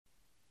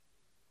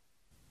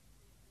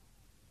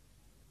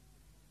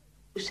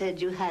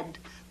said you had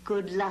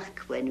good luck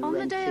when you went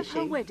On the day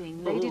fishing. of her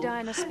wedding, Lady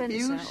Diana Spencer,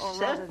 you or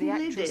rather the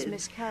certainly actress did.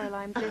 Miss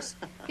Caroline Bliss,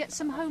 gets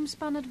some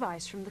homespun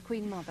advice from the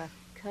Queen Mother,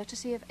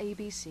 courtesy of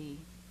ABC.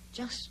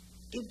 Just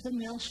give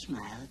them your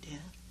smile, dear.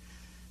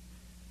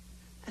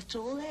 That's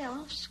all they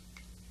ask.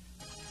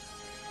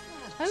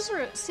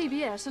 Over at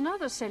CBS,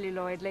 another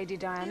celluloid Lady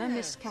Diana,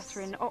 Miss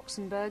Catherine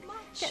Oxenberg,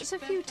 gets a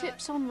few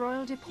tips on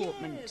royal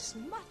deportment. Yes,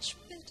 much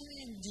better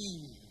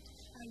indeed.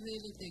 I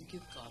really think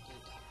you've got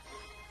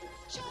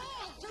it.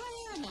 Child,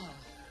 Diana!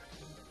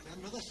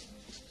 Grandmother?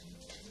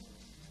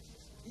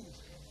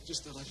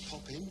 Just thought I'd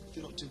pop in, if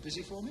you're not too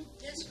busy for me.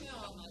 Yes, we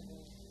are, my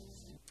lord.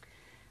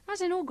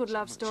 As in all good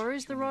love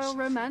stories, the royal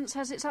romance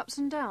has its ups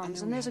and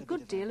downs, and there's a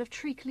good deal of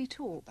treacly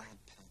talk.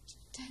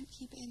 Don't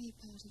keep any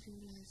part of your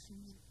life from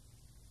them.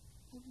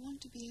 I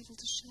want to be able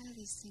to share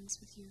these things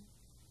with you.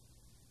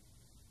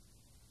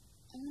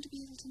 I want to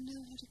be able to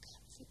know how to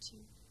comfort you.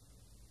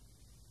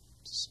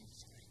 It's so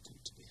very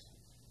good to be home.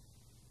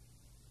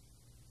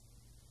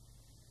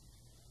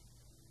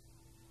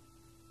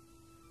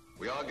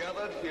 We are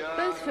gathered here.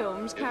 Both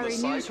films carry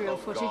newsreel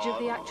footage of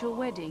the God. actual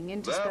wedding,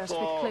 interspersed with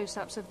Therefore,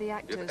 close-ups of the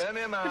actors. If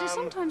any man But it's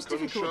sometimes can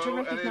difficult to show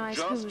recognise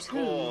any who's just who.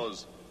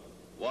 cause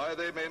why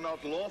they may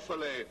not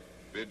lawfully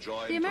be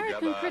joined The American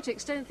together,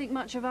 critics don't think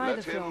much of either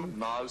let him film.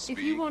 now If you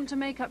speak, want to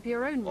make up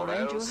your own or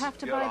mind, you'll else have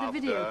to buy the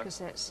video hereafter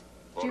cassettes,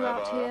 due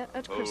out forever here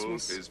at hold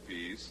Christmas. his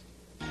peace.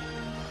 Here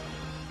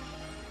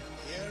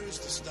is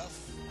the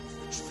stuff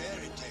of which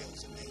fairy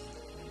tales are made.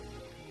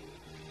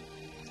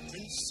 The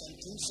prince and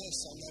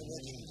princess on their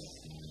wedding day.